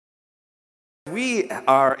We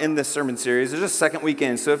are in this sermon series. It's just second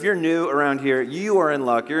weekend, so if you're new around here, you are in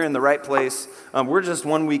luck. You're in the right place. We're just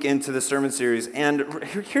 1 week into the sermon series, and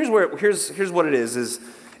here's what it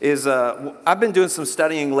is I've been doing some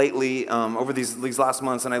studying lately over these last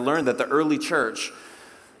months, and I learned that the early church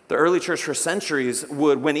for centuries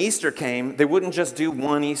when Easter came, they wouldn't just do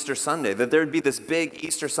one Easter Sunday, that there would be this big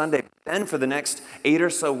Easter Sunday. Then for the next 8 or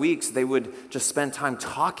so weeks, they would just spend time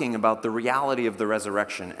talking about the reality of the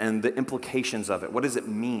resurrection and the implications of it. What does it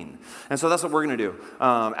mean? And so that's what we're going to do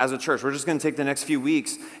as a church. We're just going to take the next few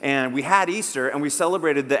weeks, and we had Easter, and we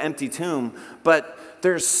celebrated the empty tomb, but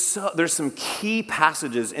there's some key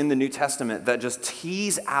passages in the New Testament that just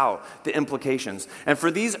tease out the implications. And for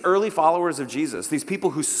these early followers of Jesus, these people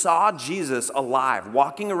who saw Jesus alive,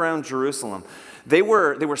 walking around Jerusalem, they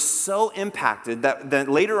were so impacted that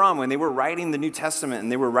later on when they were writing the New Testament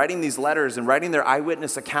and they were writing these letters and writing their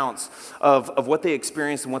eyewitness accounts of what they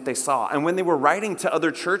experienced and what they saw, and when they were writing to other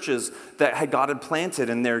churches that God had planted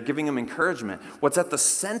and they're giving them encouragement, what's at the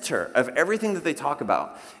center of everything that they talk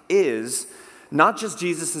about is not just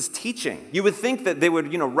Jesus' teaching. You would think that they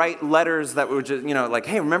would, write letters that would just, like,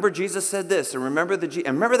 hey, remember Jesus said this, or remember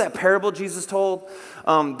that parable Jesus told?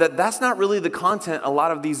 That's not really the content a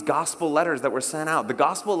lot of these gospel letters that were sent out. The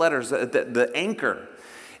gospel letters, the anchor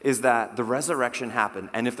is that the resurrection happened,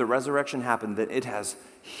 and if the resurrection happened, then it has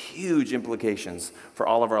huge implications for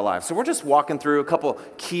all of our lives. So we're just walking through a couple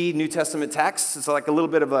key New Testament texts. It's like a little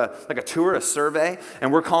bit of a tour, a survey,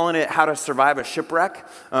 and we're calling it How to Survive a Shipwreck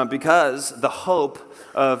because the hope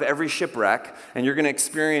of every shipwreck, and you're going to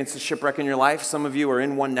experience a shipwreck in your life. Some of you are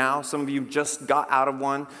in one now. Some of you just got out of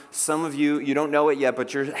one. Some of you don't know it yet,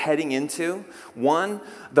 but you're heading into one.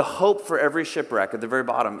 The hope for every shipwreck at the very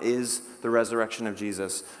bottom is the resurrection of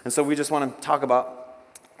Jesus. And so we just want to talk about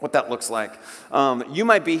what that looks like. You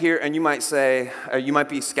might be here and you might say, you might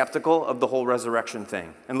be skeptical of the whole resurrection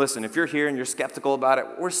thing. And listen, if you're here and you're skeptical about it,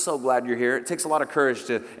 we're so glad you're here. It takes a lot of courage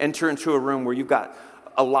to enter into a room where you've got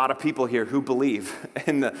a lot of people here who believe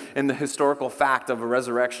in the historical fact of a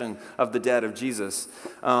resurrection of the dead of Jesus.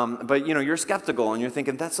 But you're skeptical and you're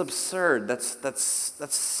thinking, that's absurd. That's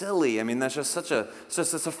silly. I mean, that's just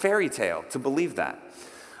it's a fairy tale to believe that.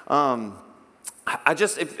 I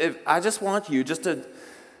just want you just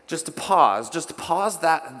to pause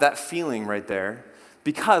that feeling right there,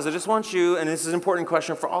 because I just want you, and this is an important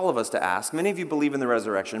question for all of us to ask. Many of you believe in the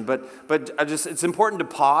resurrection, but it's important to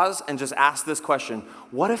pause and just ask this question: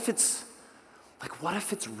 what if it's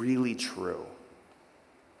really true?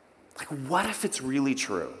 What if it's really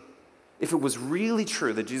true? If it was really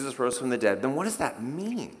true that Jesus rose from the dead, then what does that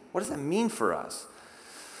mean? What does that mean for us?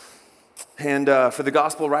 And for the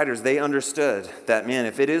gospel writers, they understood that, man,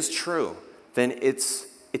 if it is true, then it's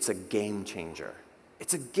a game changer.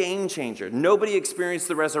 It's a game changer. Nobody experienced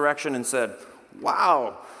the resurrection and said,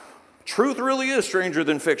 wow, truth really is stranger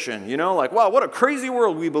than fiction. Wow, what a crazy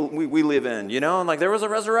world we live in, and there was a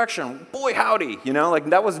resurrection. Boy, howdy,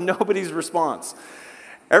 that was nobody's response.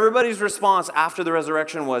 Everybody's response after the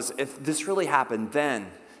resurrection was, if this really happened, then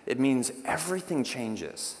it means everything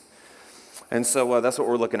changes. And so that's what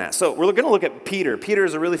we're looking at. So we're going to look at Peter. Peter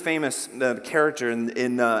is a really famous character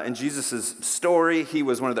in Jesus' story. He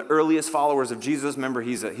was one of the earliest followers of Jesus. Remember,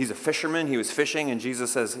 he's a fisherman. He was fishing, and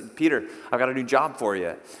Jesus says, Peter, I've got a new job for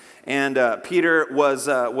you. And Peter was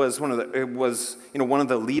one of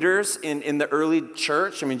the leaders in the early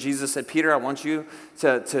church. I mean, Jesus said, Peter, I want you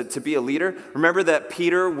to be a leader. Remember that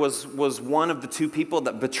Peter was one of the two people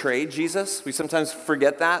that betrayed Jesus. We sometimes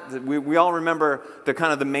forget that. We all remember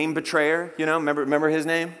the main betrayer. Remember his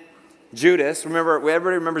name, Judas.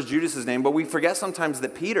 Everybody remembers Judas's name, but we forget sometimes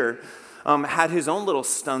that Peter had his own little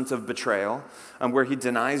stunt of betrayal, where he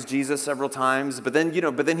denies Jesus several times. But then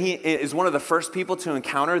he is one of the first people to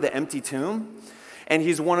encounter the empty tomb, and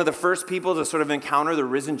he's one of the first people to sort of encounter the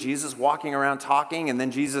risen Jesus walking around talking. And then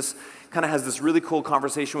Jesus kind of has this really cool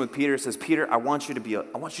conversation with Peter. Says, Peter, I want you to be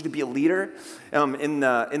a leader in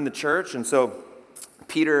the church. And so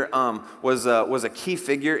Peter was a key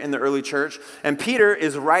figure in the early church, and Peter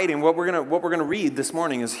is writing what we're gonna read this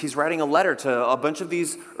morning. Is he's writing a letter to a bunch of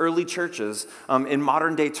these early churches in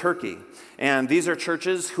modern day Turkey, and these are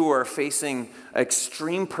churches who are facing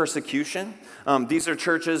extreme persecution. These are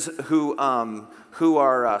churches who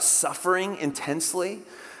are suffering intensely.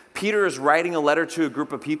 Peter is writing a letter to a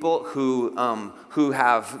group of people who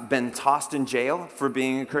have been tossed in jail for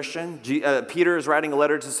being a Christian. Peter is writing a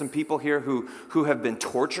letter to some people here who have been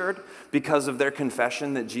tortured because of their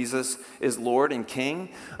confession that Jesus is Lord and King.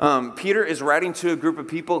 Peter is writing to a group of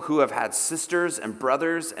people who have had sisters and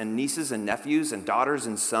brothers and nieces and nephews and daughters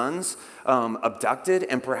and sons abducted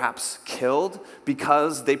and perhaps killed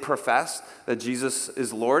because they profess that Jesus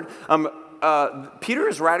is Lord. Peter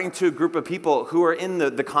is writing to a group of people who are in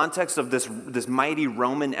the context of this mighty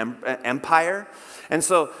Roman Empire. And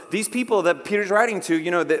so these people that Peter's writing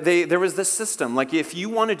to, there was this system. Like if you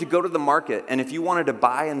wanted to go to the market and if you wanted to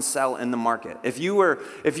buy and sell in the market, if you were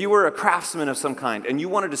a craftsman of some kind and you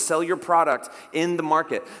wanted to sell your product in the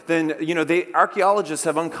market, then, archaeologists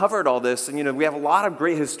have uncovered all this. And, we have a lot of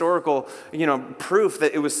great historical, proof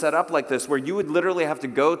that it was set up like this, where you would literally have to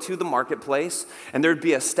go to the marketplace and there'd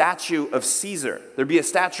be a statue of Caesar. There'd be a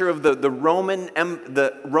statue of the Roman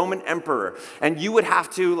emperor. And you would have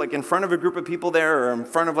to, like in front of a group of people there, or in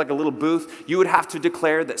front of like a little booth, you would have to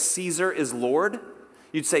declare that Caesar is Lord.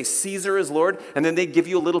 You'd say Caesar is Lord, and then they'd give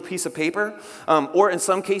you a little piece of paper. Or in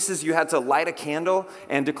some cases, you had to light a candle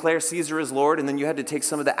and declare Caesar is Lord, and then you had to take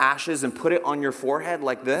some of the ashes and put it on your forehead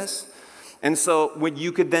like this. And so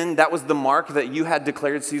that was the mark that you had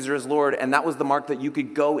declared Caesar as Lord, and that was the mark that you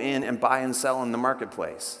could go in and buy and sell in the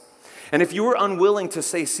marketplace. And if you were unwilling to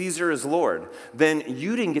say Caesar is Lord, then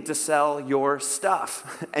you didn't get to sell your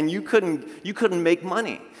stuff, and you couldn't make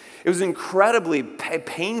money. It was incredibly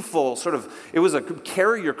painful, it was a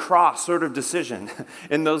carry your cross sort of decision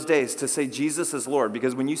in those days to say Jesus is Lord,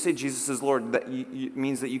 because when you say Jesus is Lord, that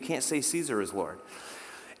means that you can't say Caesar is Lord.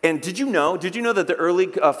 And did you know that the early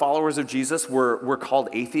followers of Jesus were called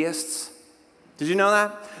atheists? Did you know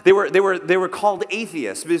that? They were called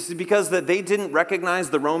atheists because that they didn't recognize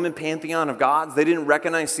the Roman pantheon of gods. They didn't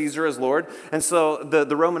recognize Caesar as Lord. And so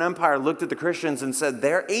the Roman Empire looked at the Christians and said,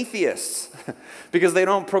 they're atheists because they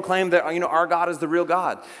don't proclaim that, our God is the real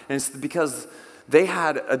God. And it's because they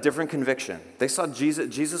had a different conviction. They saw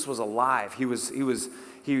Jesus was alive. He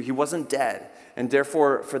wasn't dead. And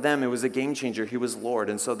therefore, for them, it was a game changer. He was Lord.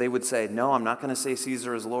 And so they would say, no, I'm not going to say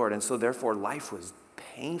Caesar is Lord. And so therefore, life was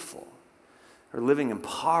painful. They were living in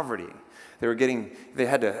poverty. They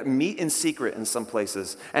had to meet in secret in some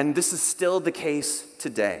places. And this is still the case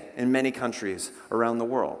today in many countries around the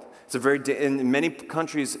world. In many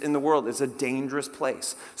countries in the world, it's a dangerous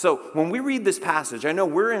place. So when we read this passage, I know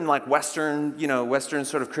we're in like Western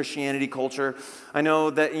sort of Christianity culture. I know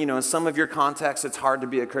that, in some of your contexts, it's hard to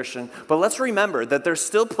be a Christian. But let's remember that there's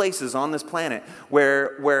still places on this planet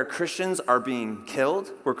where Christians are being killed,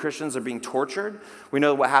 where Christians are being tortured. We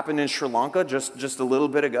know what happened in Sri Lanka just a little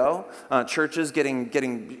bit ago. Churches getting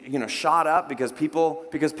shot up because people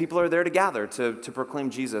are there to gather to proclaim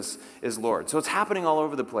Jesus is Lord. So it's happening all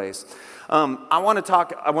over the place. I want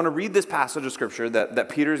to read this passage of scripture that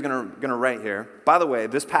Peter is going to write here. By the way,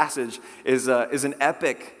 this passage is an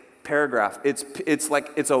epic paragraph. It's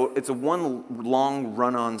a one long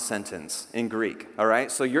run-on sentence in Greek. All right,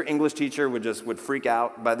 so your English teacher would freak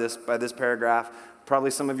out by this paragraph.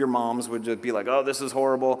 Probably some of your moms would just be like, "Oh, this is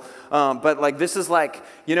horrible." But this is like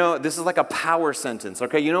a power sentence.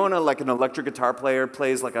 Okay, when an electric guitar player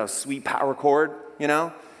plays like a sweet power chord,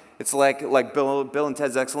 It's like Bill and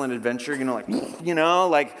Ted's Excellent Adventure, like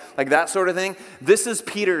that sort of thing. This is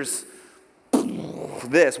Peter's.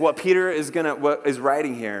 What Peter is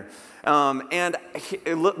writing here.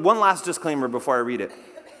 One last disclaimer before I read it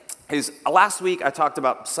is last week I talked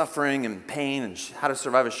about suffering and pain and how to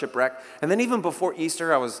survive a shipwreck, and then even before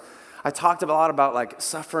Easter I talked a lot about like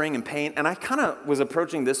suffering and pain, and I kind of was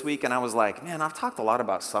approaching this week and I was like, man, I've talked a lot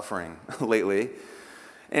about suffering lately,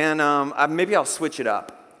 and maybe I'll switch it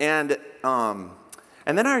up. And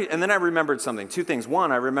then I remembered something. Two things.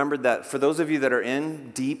 One, I remembered that for those of you that are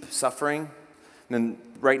in deep suffering, then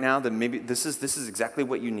right now, then maybe this is exactly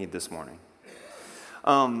what you need this morning.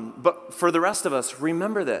 But for the rest of us,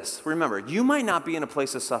 remember this. Remember, you might not be in a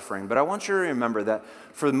place of suffering, but I want you to remember that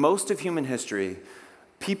for most of human history,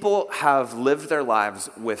 people have lived their lives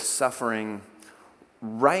with suffering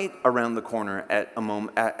right around the corner at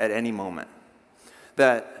any moment.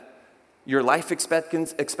 That your life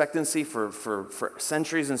expectancy for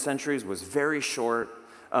centuries and centuries was very short.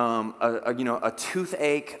 A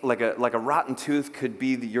toothache, like a rotten tooth, could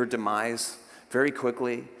be your demise very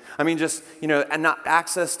quickly. I mean, and you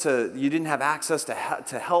didn't have access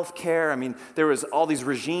to health care. I mean, there was all these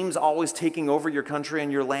regimes always taking over your country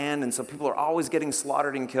and your land, and so people are always getting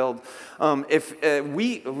slaughtered and killed.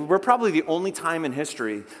 We're probably the only time in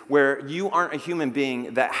history where you aren't a human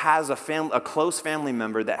being that has a close family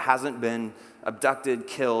member that hasn't been abducted,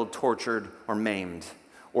 killed, tortured, or maimed,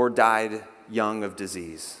 or died young of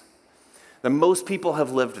disease. That most people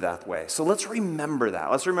have lived that way. So let's remember that.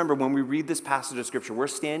 Let's remember when we read this passage of Scripture, we're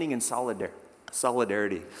standing in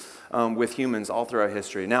solidarity with humans all throughout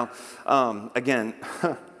history. Now, again,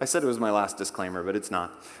 I said it was my last disclaimer, but it's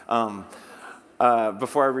not.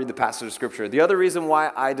 Before I read the passage of Scripture, the other reason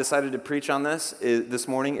why I decided to preach on this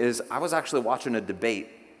morning is I was actually watching a debate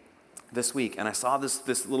this week, and I saw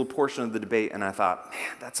this little portion of the debate, and I thought,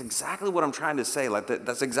 man, that's exactly what I'm trying to say. Like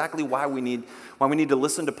that's exactly why we need to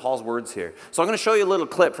listen to Paul's words here. So I'm going to show you a little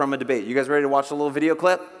clip from a debate. You guys ready to watch a little video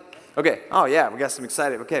clip? Okay. Oh yeah, we got some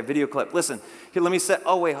excited. Okay, video clip. Listen. Here, let me set.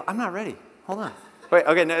 Oh wait, I'm not ready. Hold on. Wait.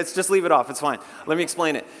 Okay, no, just leave it off. It's fine. Let me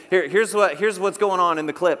explain it. Here's what's going on in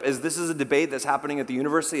the clip. This is a debate that's happening at the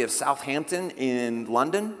University of Southampton in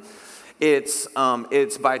London. It's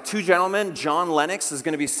by two gentlemen. John Lennox is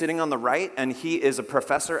going to be sitting on the right, and he is a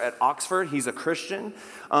professor at Oxford. He's a Christian,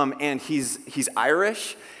 and he's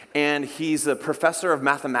Irish, and he's a professor of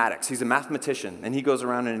mathematics. He's a mathematician, and he goes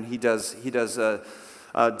around and he does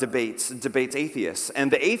debates atheists.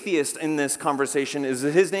 And the atheist in this conversation is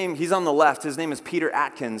his name. He's on the left. His name is Peter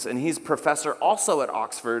Atkins, and he's professor also at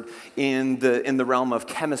Oxford in the realm of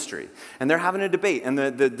chemistry. And they're having a debate. And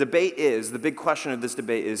the debate is, the big question of this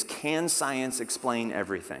debate is, can science explain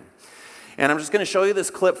everything? And I'm just going to show you this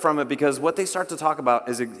clip from it because what they start to talk about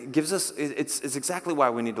is it gives us. It's exactly why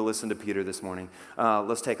we need to listen to Peter this morning.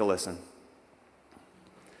 Let's take a listen.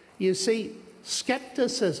 You see,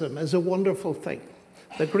 skepticism is a wonderful thing.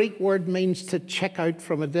 The Greek word means to check out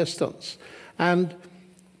from a distance. And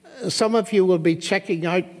some of you will be checking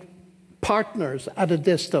out partners at a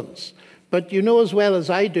distance. But you know as well as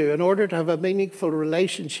I do, in order to have a meaningful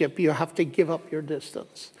relationship, you have to give up your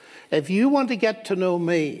distance. If you want to get to know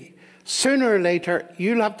me, sooner or later,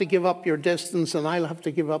 you'll have to give up your distance and I'll have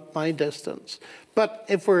to give up my distance. But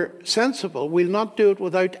if we're sensible, we'll not do it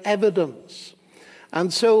without evidence.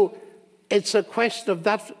 And so it's a question of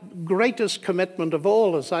that greatest commitment of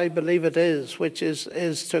all, as I believe it is, which is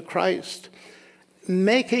to Christ.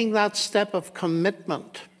 Making that step of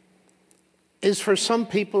commitment is for some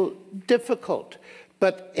people difficult,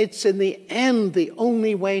 but it's in the end the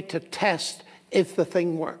only way to test if the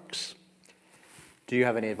thing works. Do you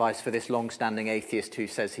have any advice for this long-standing atheist who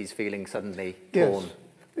says he's feeling suddenly torn?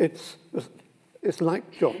 Yes, it's like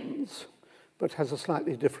John's, but has a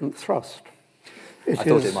slightly different thrust. I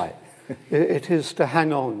thought it might. It is to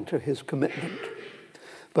hang on to his commitment,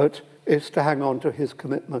 but it's to hang on to his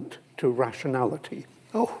commitment to rationality.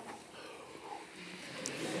 Oh,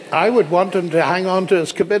 I would want him to hang on to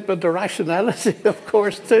his commitment to rationality, of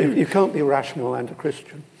course, too. You can't be rational and a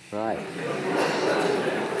Christian. Right.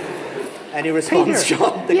 Any response, Peter,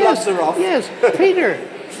 John? The gloves are off. Yes,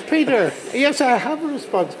 Peter, yes, I have a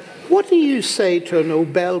response. What do you say to a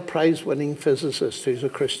Nobel Prize-winning physicist who's a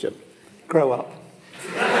Christian? Grow up.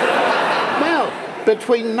 Well,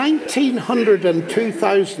 between 1900 and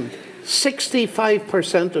 2000,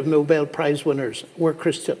 65% of Nobel Prize winners were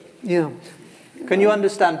Christian. Yeah. Can you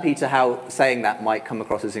understand, Peter, how saying that might come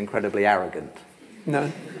across as incredibly arrogant?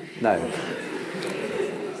 No. No.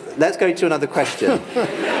 Let's go to another question.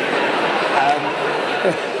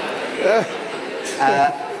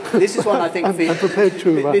 This is one I think I'm prepared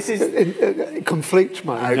to this is conflict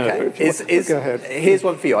my... Okay. Go ahead. Here's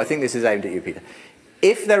one for you. I think this is aimed at you, Peter.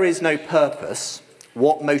 If there is no purpose,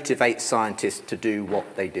 what motivates scientists to do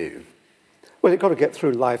what they do? Well, you've got to get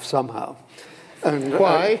through life somehow. And,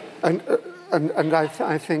 Why?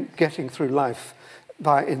 I think getting through life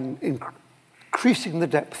by increasing the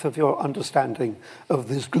depth of your understanding of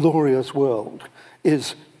this glorious world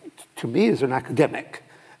is, to me, as an academic,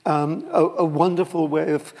 a wonderful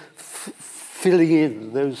way of filling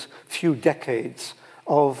in those few decades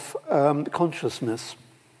of consciousness.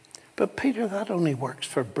 But Peter, that only works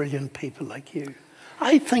for brilliant people like you.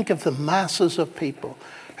 I think of the masses of people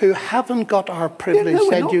who haven't got our privileged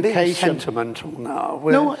we're education. Not being sentimental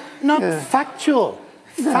now. Factual.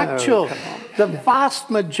 Factual. Come on. The vast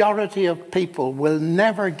majority of people will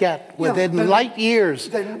never get within light years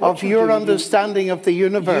of your understanding of the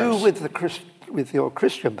universe. You, with your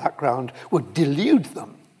Christian background, would delude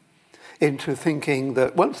them into thinking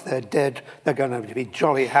that once they're dead, they're going to be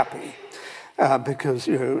jolly happy. Because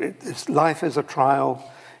life is a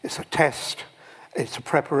trial, it's a test, it's a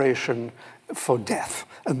preparation for death,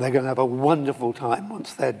 and they're going to have a wonderful time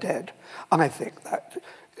once they're dead. I think that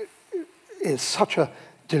is such a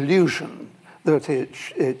delusion that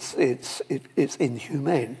it's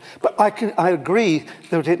inhumane. But I agree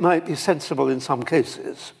that it might be sensible in some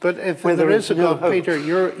cases. But if there is a God, Peter,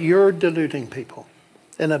 you're deluding people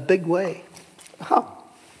in a big way. How?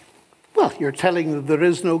 Well, you're telling them there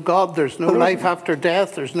is no God, there's no life after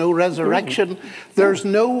death, there's no resurrection, there's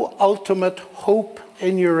no ultimate hope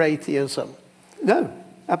in your atheism. No,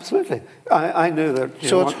 absolutely. I know that.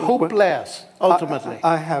 So it's hopeless, ultimately.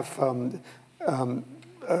 I have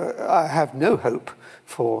no hope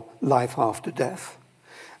for life after death,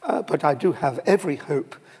 but I do have every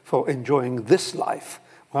hope for enjoying this life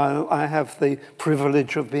while I have the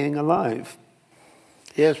privilege of being alive.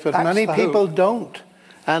 Yes, but That's many the people hope. don't.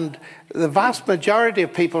 And the vast majority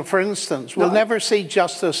of people, for instance, will never see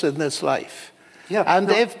justice in this life. Yeah,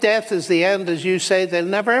 and if death is the end, as you say, they'll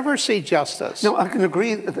never ever see justice. No, I can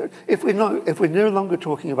agree that if we're no longer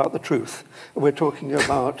talking about the truth, we're talking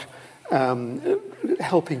about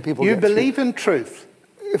helping people. You believe in truth.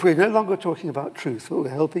 If we're no longer talking about truth, we're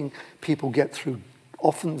helping people get through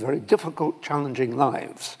often very difficult, challenging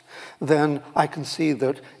lives, then I can see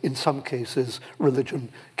that in some cases religion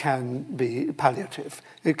can be palliative.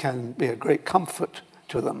 It can be a great comfort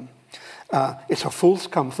to them. It's a false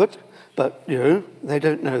comfort, but they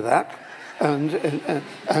don't know that, and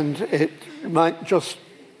it might just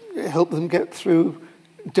help them get through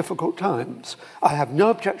difficult times. I have no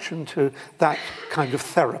objection to that kind of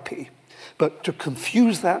therapy, but to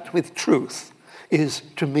confuse that with truth is,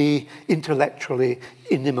 to me, intellectually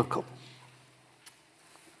inimical.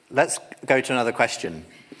 Let's go to another question.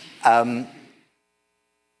 Kind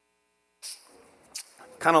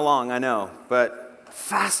of long, I know, but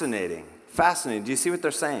fascinating. Fascinating. Do you see what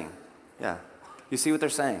they're saying? Yeah. You see what they're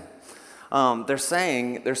saying? They're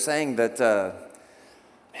saying that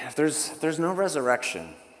if there's no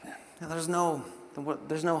resurrection, there's no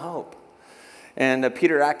hope. And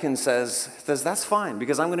Peter Atkins says that's fine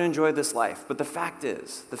because I'm going to enjoy this life. But the fact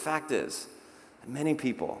is, that many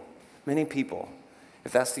people,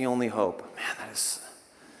 if that's the only hope, man, that's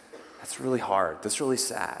really hard. That's really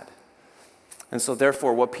sad. And so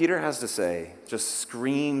therefore, what Peter has to say just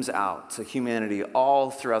screams out to humanity all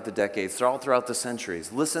throughout the decades, all throughout the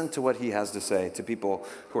centuries. Listen to what he has to say to people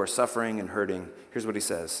who are suffering and hurting. Here's what he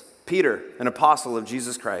says. Peter, an apostle of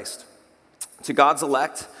Jesus Christ, to God's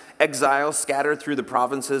elect, exiles scattered through the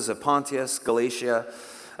provinces of Pontus, Galatia,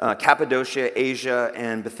 Cappadocia, Asia,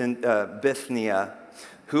 and Bithynia,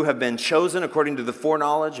 who have been chosen according to the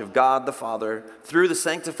foreknowledge of God the Father through the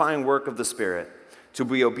sanctifying work of the Spirit, to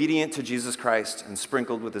be obedient to Jesus Christ and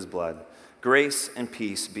sprinkled with his blood. Grace and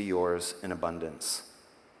peace be yours in abundance.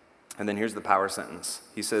 And then here's the power sentence.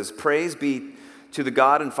 He says, praise be to the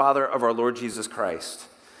God and Father of our Lord Jesus Christ.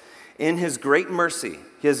 In his great mercy,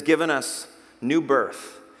 he has given us new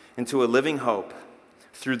birth into a living hope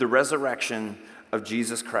through the resurrection of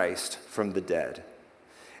Jesus Christ from the dead,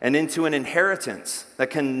 and into an inheritance that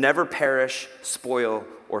can never perish, spoil,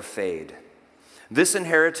 or fade. This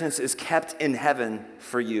inheritance is kept in heaven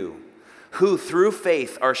for you, who through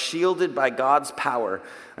faith are shielded by God's power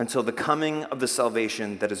until the coming of the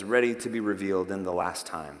salvation that is ready to be revealed in the last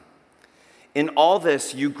time. In all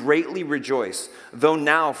this you greatly rejoice, though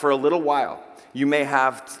now for a little while you may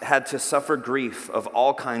have had to suffer grief of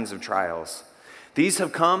all kinds of trials. These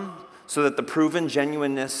have come so that the proven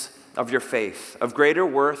genuineness of your faith, of greater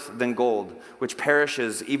worth than gold, which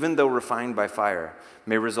perishes even though refined by fire,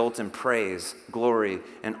 may result in praise, glory,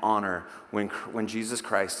 and honor when Jesus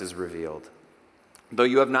Christ is revealed. Though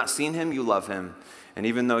you have not seen him, you love him. And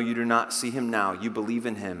even though you do not see him now, you believe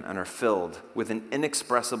in him and are filled with an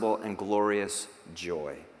inexpressible and glorious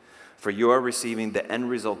joy. For you are receiving the end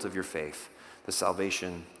result of your faith, the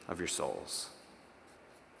salvation of your souls.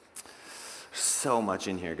 So much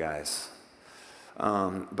in here, guys.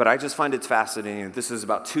 But I just find it fascinating. This is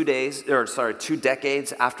about 2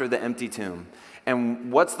 decades after the empty tomb.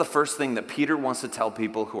 And what's the first thing that Peter wants to tell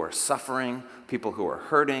people who are suffering, people who are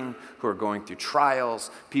hurting, who are going through trials,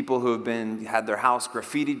 people who have had their house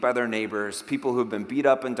graffitied by their neighbors, people who have been beat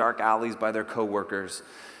up in dark alleys by their coworkers,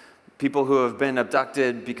 people who have been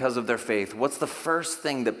abducted because of their faith? What's the first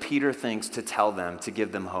thing that Peter thinks to tell them, to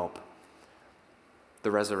give them hope? The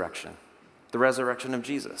resurrection of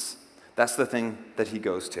Jesus. That's the thing that he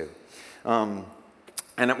goes to.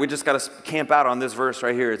 And we just got to camp out on this verse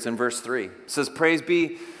right here. It's in verse 3. It says, praise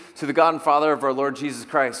be to the God and Father of our Lord Jesus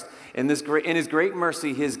Christ. In his great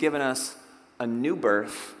mercy, he has given us a new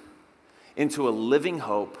birth into a living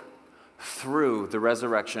hope through the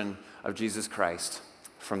resurrection of Jesus Christ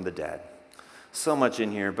from the dead. So much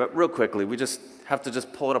in here, but real quickly, we just have to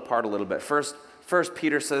pull it apart a little bit. First,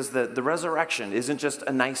 Peter says that the resurrection isn't just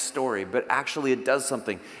a nice story, but actually it does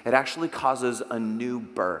something. It actually causes a new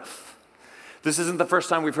birth. This isn't the first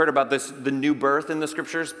time we've heard about this, the new birth in the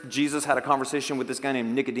scriptures. Jesus had a conversation with this guy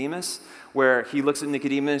named Nicodemus, where he looks at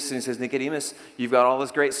Nicodemus and he says, Nicodemus, you've got all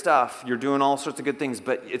this great stuff. You're doing all sorts of good things,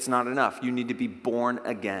 but it's not enough. You need to be born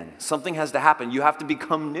again. Something has to happen. You have to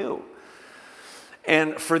become new.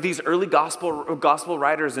 And for these early gospel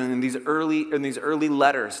writers and in these early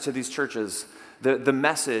letters to these churches, the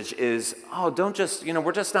message is, don't just,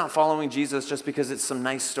 we're just not following Jesus just because it's some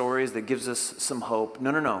nice stories that gives us some hope.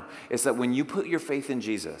 No. It's that when you put your faith in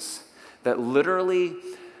Jesus, that literally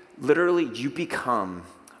you become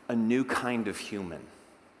a new kind of human.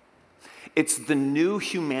 It's the new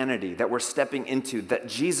humanity that we're stepping into that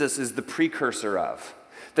Jesus is the precursor of.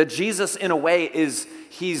 That Jesus, in a way, he's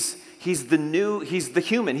the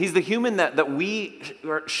human. He's the human that we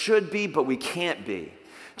should be, but we can't be.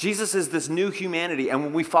 Jesus is this new humanity, and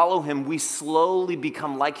when we follow him, we slowly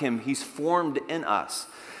become like him. He's formed in us.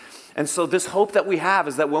 And so this hope that we have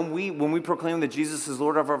is that when we proclaim that Jesus is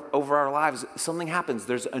Lord over our lives, something happens.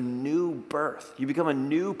 There's a new birth. You become a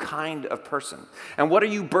new kind of person. And what are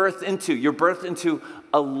you birthed into? You're birthed into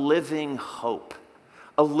a living hope.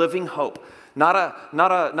 A living hope. Not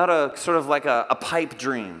a sort of like a pipe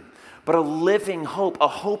dream, but a living hope, a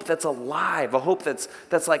hope that's alive, a hope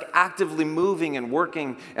that's like actively moving and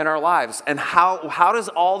working in our lives. And how does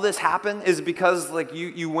all this happen? Is it because like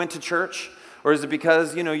you went to church? Or is it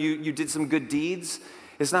because you did some good deeds?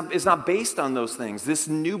 It's not based on those things. This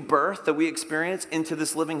new birth that we experience into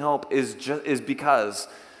this living hope is because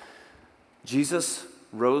Jesus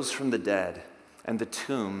rose from the dead and the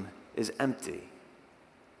tomb is empty.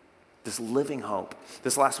 This living hope.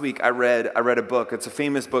 This last week I read a book. It's a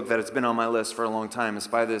famous book that it's been on my list for a long time. It's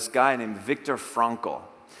by this guy named Viktor Frankl.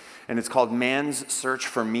 And it's called Man's Search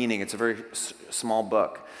for Meaning. It's a very small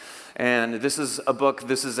book. And this is a book,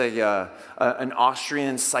 this is an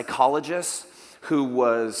Austrian psychologist who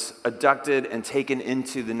was abducted and taken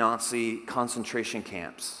into the Nazi concentration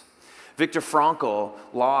camps. Viktor Frankl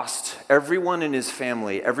lost everyone in his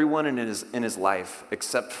family, everyone in his life,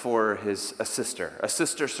 except for a sister. A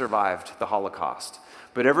sister survived the Holocaust,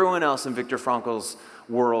 but everyone else in Viktor Frankl's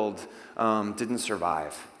world didn't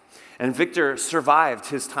survive. And Viktor survived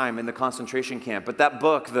his time in the concentration camp. But that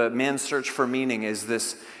book, The Man's Search for Meaning, is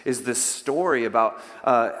this story about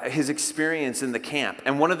his experience in the camp.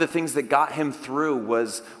 And one of the things that got him through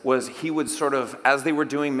was he would sort of, as they were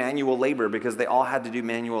doing manual labor, because they all had to do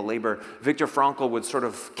manual labor, Viktor Frankl would sort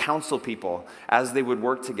of counsel people as they would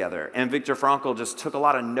work together. And Viktor Frankl just took a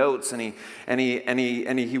lot of notes, and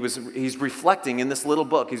he's reflecting in this little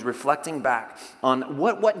book. He's reflecting back on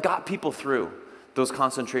what got people through those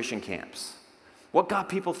concentration camps. What got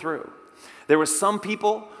people through? There were some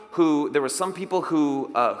people who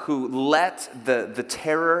let the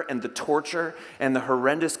terror and the torture and the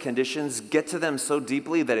horrendous conditions get to them so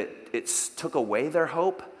deeply that it took away their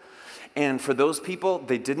hope. And for those people,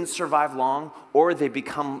 they didn't survive long, or they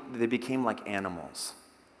became like animals.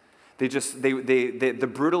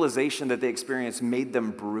 The brutalization that they experienced made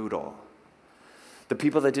them brutal. The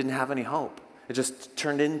people that didn't have any hope, it just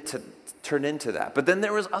turned into that. But then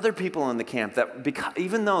there was other people in the camp that,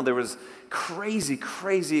 even though there was crazy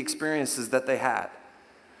experiences that they had,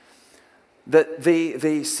 that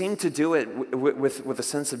they seemed to do it with a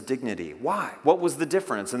sense of dignity. Why? What was the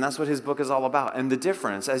difference? And that's what his book is all about. And the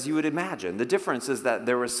difference, as you would imagine, the difference is that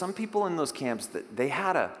there were some people in those camps that they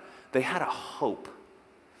had a hope.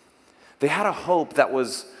 They had a hope that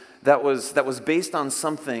was based on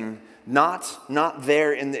something. Not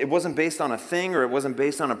there, and it wasn't based on a thing, or it wasn't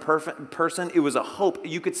based on a person. It was a hope.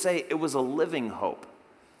 You could say it was a living hope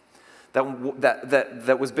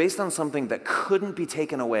that was based on something that couldn't be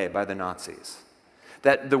taken away by the Nazis.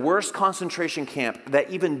 That the worst concentration camp, that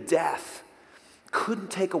even death couldn't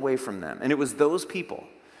take away from them. And it was those people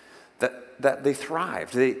that they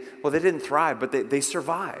thrived. They didn't thrive, but they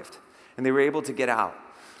survived, and they were able to get out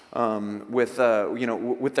with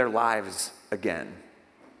their lives again.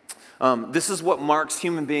 This is what marks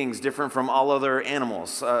human beings different from all other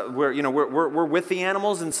animals. We're with the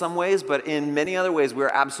animals in some ways, but in many other ways we're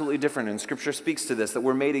absolutely different. And Scripture speaks to this, that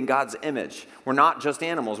we're made in God's image. We're not just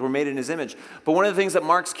animals, we're made in His image. But one of the things that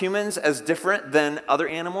marks humans as different than other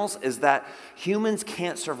animals is that humans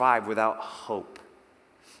can't survive without hope.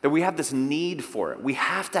 That we have this need for it. We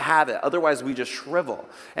have to have it, otherwise we just shrivel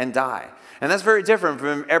and die. And that's very different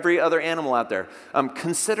from every other animal out there.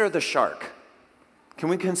 Consider the shark. Can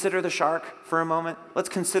we consider the shark for a moment? Let's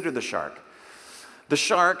consider the shark. The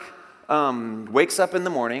shark wakes up in the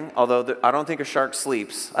morning, although I don't think a shark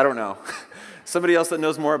sleeps. I don't know. Somebody else that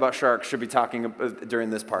knows more about sharks should be talking during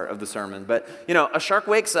this part of the sermon. But, a shark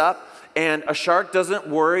wakes up, and a shark doesn't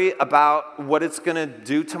worry about what it's going to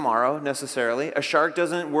do tomorrow necessarily. A shark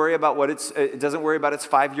doesn't worry about it doesn't worry about its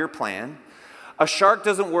 5-year plan. A shark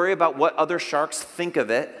doesn't worry about what other sharks think of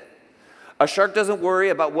it. A shark doesn't worry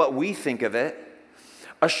about what we think of it.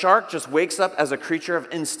 A shark just wakes up as a creature of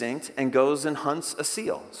instinct and goes and hunts a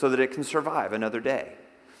seal so that it can survive another day.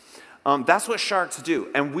 That's what sharks do,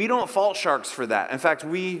 and we don't fault sharks for that. In fact,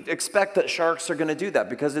 we expect that sharks are going to do that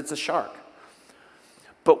because it's a shark.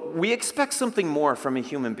 But we expect something more from a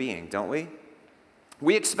human being, don't we?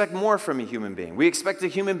 We expect more from a human being. We expect a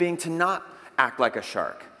human being to not act like a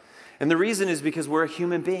shark. And the reason is because we're a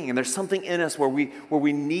human being, and there's something in us where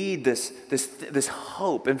we need this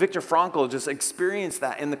hope. And Viktor Frankl just experienced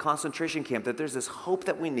that in the concentration camp, that there's this hope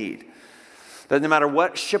that we need. That no matter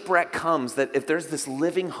what shipwreck comes, that if there's this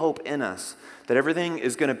living hope in us, that everything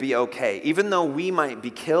is going to be okay. Even though we might be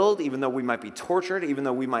killed, even though we might be tortured, even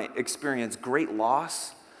though we might experience great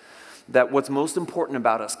loss, that what's most important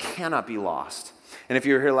about us cannot be lost. And if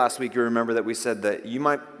you were here last week, you remember that we said that you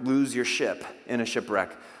might lose your ship in a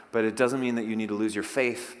shipwreck, but it doesn't mean that you need to lose your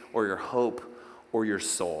faith or your hope or your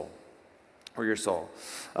soul.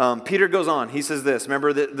 Peter goes on. He says this.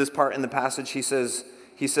 Remember this part in the passage? He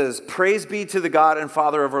says, praise be to the God and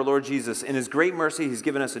Father of our Lord Jesus. In his great mercy, he's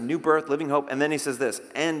given us a new birth, living hope. And then he says this,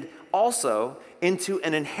 and also into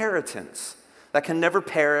an inheritance that can never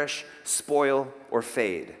perish, spoil, or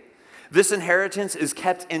fade. This inheritance is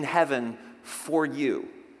kept in heaven for you,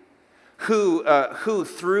 who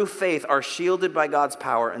through faith are shielded by God's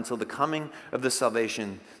power until the coming of the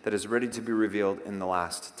salvation that is ready to be revealed in the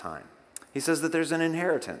last time. He says that there's an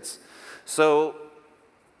inheritance. So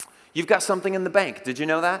you've got something in the bank. Did you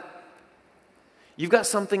know that? You've got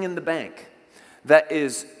something in the bank that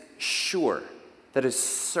is sure, that is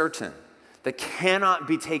certain, that cannot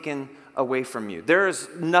be taken away from you. There's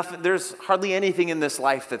hardly anything in this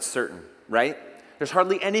life that's certain, right? There's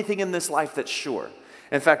hardly anything in this life that's sure.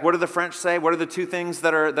 In fact, what do the French say? What are the two things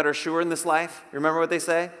that are sure in this life? Remember what they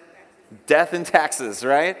say? Death and taxes,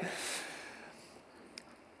 right?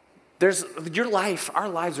 Our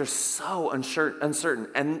lives are so uncertain.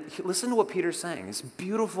 And listen to what Peter's saying. It's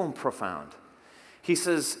beautiful and profound. He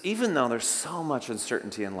says, even though there's so much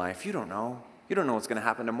uncertainty in life, you don't know. You don't know what's going to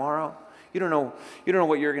happen tomorrow. You don't know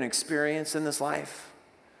what you're going to experience in this life.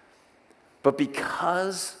 But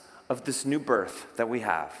because of this new birth that we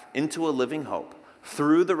have into a living hope,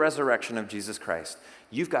 through the resurrection of Jesus Christ,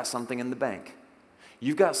 you've got something in the bank.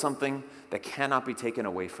 You've got something that cannot be taken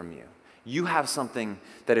away from you. You have something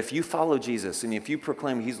that if you follow Jesus and if you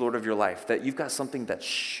proclaim he's Lord of your life, that you've got something that's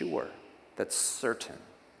sure, that's certain.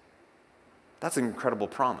 That's an incredible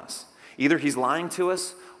promise. Either he's lying to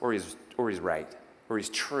us or he's right, or he's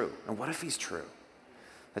true. And what if he's true?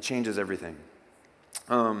 That changes everything.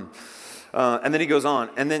 And then he goes on,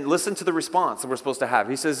 and then listen to the response that we're supposed to have.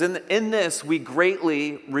 He says, in this we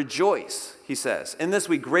greatly rejoice, he says. In this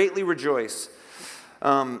we greatly rejoice,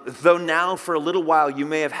 though now for a little while you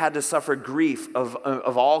may have had to suffer grief of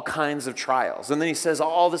all kinds of trials. And then he says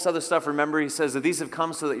all this other stuff. Remember, he says that these have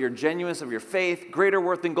come so that your genuineness of your faith, greater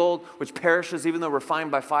worth than gold, which perishes even though refined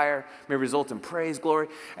by fire, may result in praise, glory.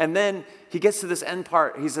 And then he gets to this end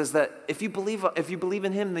part. He says that if you believe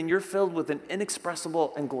in him, then you're filled with an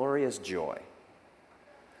inexpressible and glorious joy.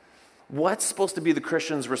 What's supposed to be the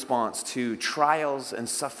Christian's response to trials and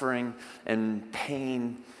suffering and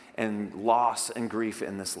pain and loss and grief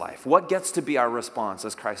in this life? What gets to be our response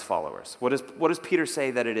as Christ followers? What does Peter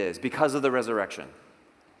say that it is because of the resurrection?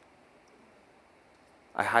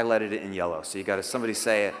 I highlighted it in yellow, so you got to somebody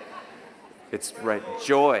say it. It's right.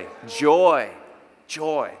 Joy.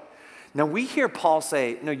 Now we hear Paul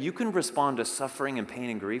say, no, you can respond to suffering and pain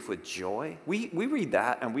and grief with joy. We read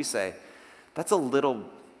that and we say, that's a little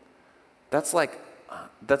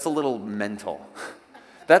mental.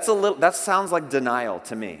 That sounds like denial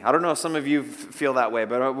to me. I don't know if some of you feel that way,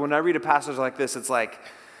 but when I read a passage like this, it's like,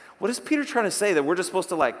 what is Peter trying to say? That we're just supposed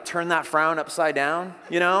to turn that frown upside down,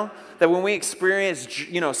 That when we experience,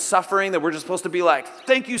 suffering, that we're just supposed to be like,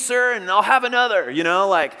 thank you, sir, and I'll have another,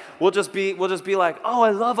 We'll just be like, oh,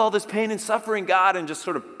 I love all this pain and suffering, God, and just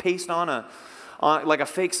sort of paste on like a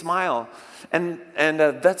fake smile. And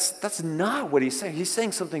that's not what he's saying. He's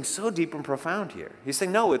saying something so deep and profound here. He's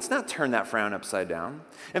saying, no, it's not turn that frown upside down.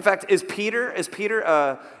 In fact, is Peter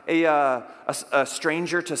a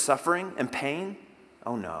stranger to suffering and pain?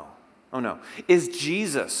 Oh no. Is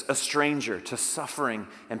Jesus a stranger to suffering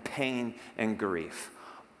and pain and grief?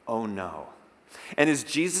 Oh no. And is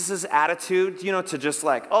Jesus' attitude, to just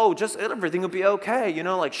everything will be okay,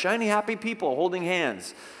 like shiny, happy people holding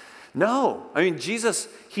hands? No. I mean, Jesus,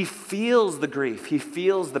 he feels the grief. He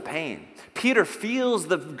feels the pain. Peter feels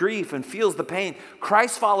the grief and feels the pain.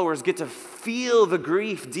 Christ followers get to feel the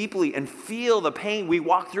grief deeply and feel the pain. We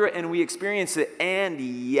walk through it and we experience it. And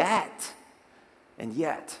yet,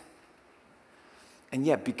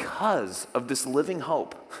 because of this living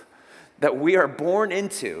hope that we are born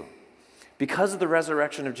into, because of the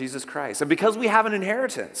resurrection of Jesus Christ, and because we have an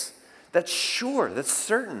inheritance, that's sure, that's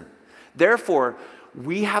certain. Therefore,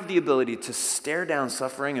 we have the ability to stare down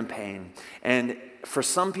suffering and pain. And for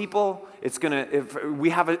some people, we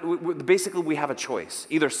have a choice.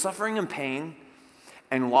 Either suffering and pain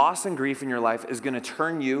and loss and grief in your life is going to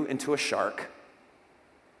turn you into a shark.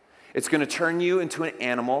 It's going to turn you into an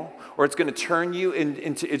animal, or it's going to turn you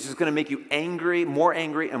into, it's just going to make you angry,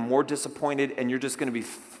 and more disappointed, and you're just going to be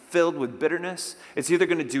filled with bitterness. It's either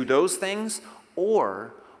going to do those things,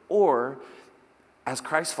 or as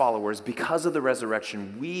Christ followers, because of the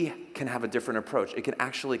resurrection, we can have a different approach. We can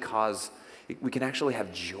actually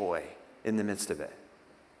have joy in the midst of it.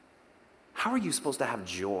 How are you supposed to have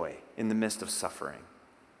joy in the midst of suffering?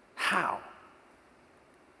 How?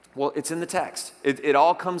 Well, it's in the text. It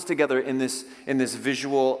all comes together in this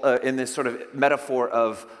visual, in this sort of metaphor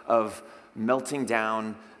of melting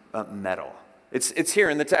down metal. It's here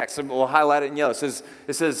in the text. We'll highlight it in yellow.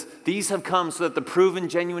 It says, "These have come so that the proven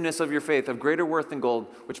genuineness of your faith, of greater worth than gold,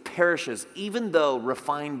 which perishes, even though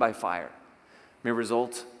refined by fire, may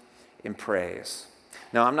result in praise."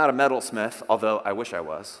 Now, I'm not a metalsmith, although I wish I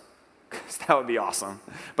was, because that would be awesome.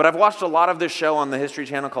 But I've watched a lot of this show on the History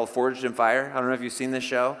Channel called Forged in Fire. I don't know if you've seen this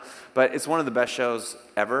show, but it's one of the best shows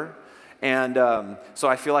ever. And so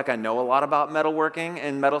I feel like I know a lot about metalworking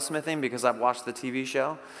and metalsmithing because I've watched the TV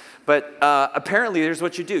show. But apparently, here's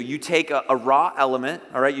what you do. You take a raw element,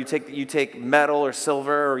 all right? You take metal or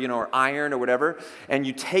silver or iron or whatever, and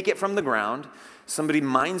you take it from the ground. Somebody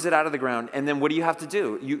mines it out of the ground, and then what do you have to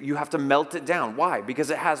do? You have to melt it down. Why?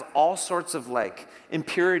 Because it has all sorts of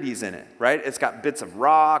impurities in it, right? It's got bits of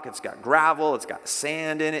rock, it's got gravel, it's got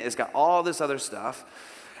sand in it, it's got all this other stuff.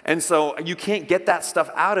 And so you can't get that stuff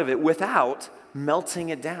out of it without melting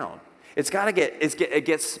it down. It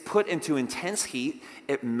gets put into intense heat,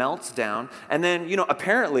 it melts down, and then,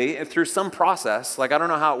 apparently through some process, I don't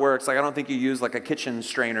know how it works, I don't think you use a kitchen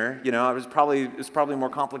strainer, it was probably more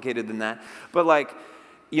complicated than that, but what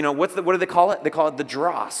do they call it? They call it the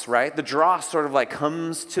dross, right? The dross sort of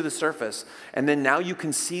comes to the surface, and then now you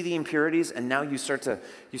can see the impurities, and now you start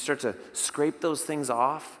to scrape those things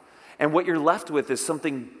off. And what you're left with is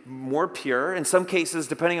something more pure. In some cases,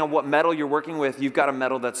 depending on what metal you're working with, you've got a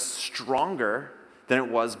metal that's stronger than it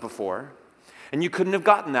was before. And you couldn't have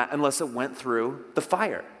gotten that unless it went through the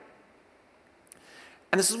fire.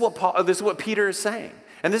 And this is what Peter is saying.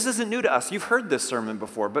 And this isn't new to us. You've heard this sermon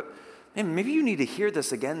before, but man, maybe you need to hear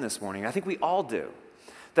this again this morning. I think we all do.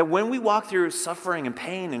 That when we walk through suffering and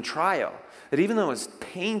pain and trial, that even though it's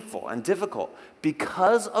painful and difficult,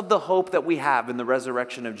 because of the hope that we have in the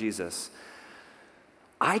resurrection of Jesus,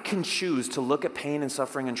 I can choose to look at pain and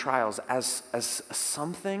suffering and trials as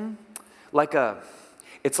something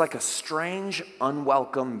it's like a strange,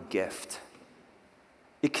 unwelcome gift.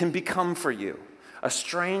 It can become for you a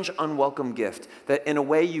strange, unwelcome gift that in a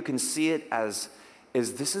way you can see it as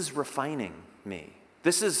this is refining me.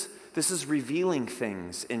 This is revealing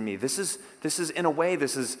things in me. This is in a way,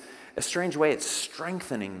 this is a strange way, it's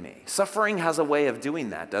strengthening me. Suffering has a way of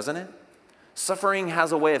doing that, doesn't it? Suffering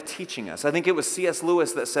has a way of teaching us. I think it was C.S.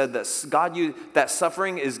 Lewis that said that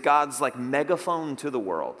suffering is God's megaphone to the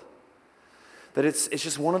world. That it's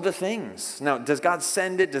just one of the things. Now, does God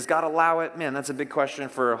send it? Does God allow it? Man, that's a big question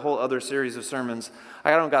for a whole other series of sermons.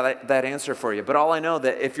 I don't got that answer for you. But all I know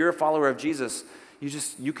that if you're a follower of Jesus,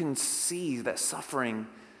 you can see that suffering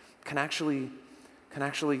can actually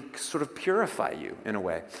sort of purify you in a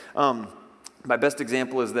way. My best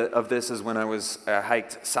example of this is when I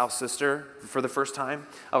hiked South Sister for the first time.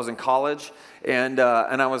 I was in college, and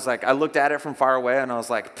I looked at it from far away, and I was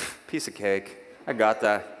like, piece of cake, I got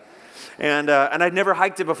that. And I'd never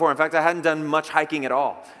hiked it before. In fact, I hadn't done much hiking at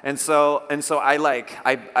all. And so I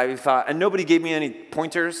thought, and nobody gave me any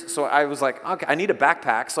pointers. So I was like, okay, I need a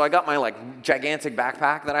backpack. So I got my gigantic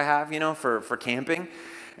backpack that I have, for camping.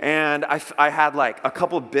 And I had a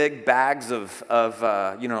couple big bags of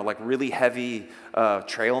really heavy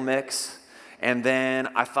trail mix. And then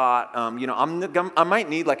I thought, I might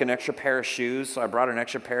need an extra pair of shoes. So I brought an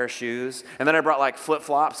extra pair of shoes. And then I brought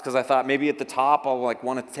flip-flops because I thought maybe at the top I'll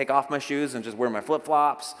want to take off my shoes and just wear my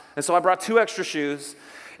flip-flops. And so I brought 2 extra shoes.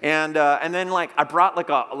 And then I brought a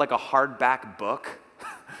hardback book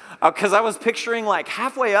because I was picturing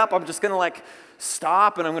halfway up I'm just going to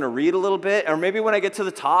stop and I'm going to read a little bit. Or maybe when I get to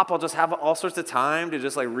the top, I'll just have all sorts of time to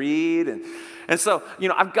just like read. And so,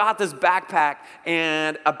 I've got this backpack,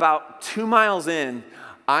 and about 2 miles in,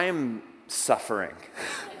 I am suffering.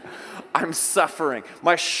 I'm suffering.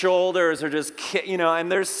 My shoulders are just,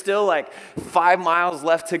 and there's still like 5 miles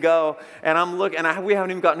left to go. And I'm looking, and we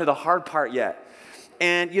haven't even gotten to the hard part yet.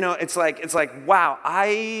 And, it's like, wow,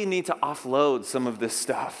 I need to offload some of this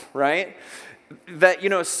stuff, right? That,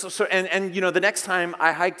 the next time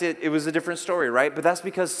I hiked it, it was a different story, right? But that's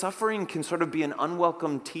because suffering can sort of be an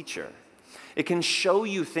unwelcome teacher. It can show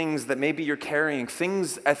you things that maybe you're carrying,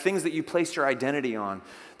 things that you placed your identity on,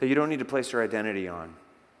 that you don't need to place your identity on.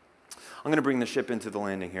 I'm going to bring the ship into the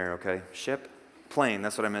landing here, okay? Plane,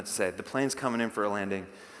 that's what I meant to say. The plane's coming in for a landing.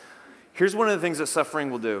 Here's one of the things that suffering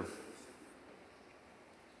will do.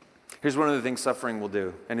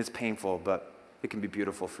 And it's painful, but it can be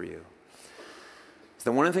beautiful for you.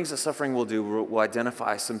 So one of the things that suffering will do will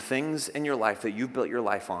identify some things in your life that you've built your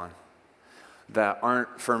life on that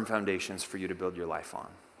aren't firm foundations for you to build your life on.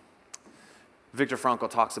 Viktor Frankl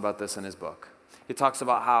talks about this in his book. He talks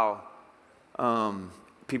about how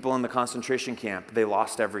people in the concentration camp, they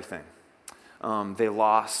lost everything. They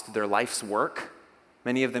lost their life's work.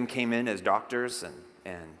 Many of them came in as doctors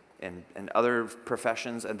and other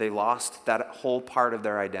professions, and they lost that whole part of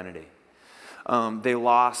their identity. They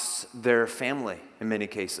lost their family in many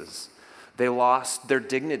cases. They lost their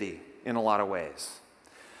dignity in a lot of ways.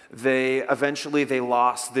 They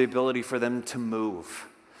lost the ability for them to move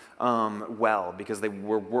well because they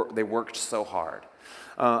worked so hard.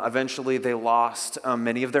 Eventually, they lost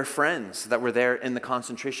many of their friends that were there in the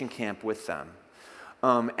concentration camp with them.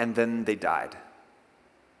 And then they died.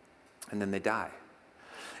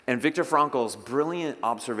 And Viktor Frankl's brilliant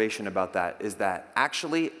observation about that is that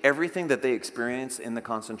actually everything that they experience in the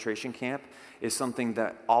concentration camp is something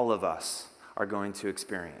that all of us are going to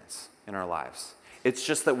experience in our lives. It's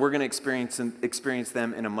just that we're going to experience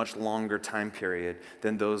them in a much longer time period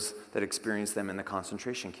than those that experience them in the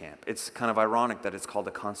concentration camp. It's kind of ironic that it's called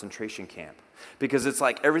a concentration camp, because it's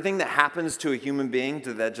like everything that happens to a human being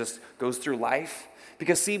that just goes through life.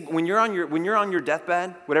 Because see, when you're on your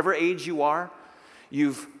deathbed, whatever age you are,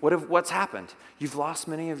 what's happened? You've lost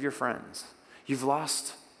many of your friends. You've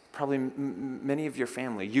lost probably many of your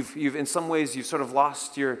family. You've in some ways you've sort of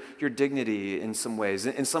lost your dignity in some ways.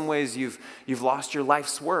 In some ways you've lost your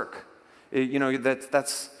life's work.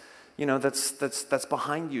 That's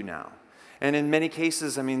behind you now. And in many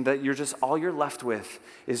cases, that you're just all you're left with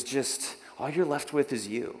is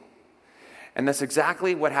you. And that's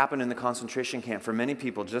exactly what happened in the concentration camp for many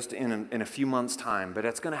people just in a few months' time, but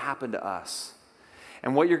it's going to happen to us.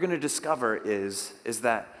 And what you're going to discover is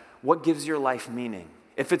that what gives your life meaning.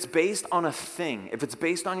 If it's based on a thing, if it's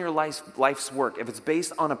based on your life's work, if it's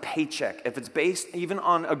based on a paycheck, if it's based even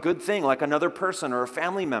on a good thing like another person or a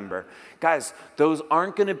family member, guys, those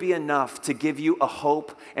aren't going to be enough to give you a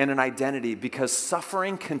hope and an identity, because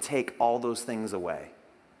suffering can take all those things away.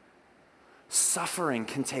 Suffering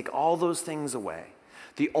can take all those things away.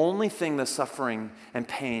 The only thing that suffering and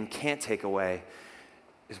pain can't take away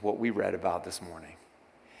is what we read about this morning.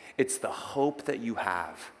 It's the hope that you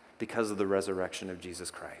have because of the resurrection of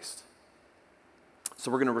Jesus Christ.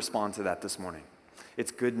 So we're going to respond to that this morning.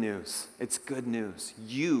 It's good news. It's good news.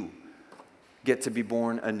 You get to be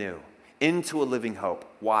born anew into a living hope.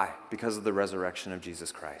 Why? Because of the resurrection of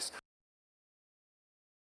Jesus Christ.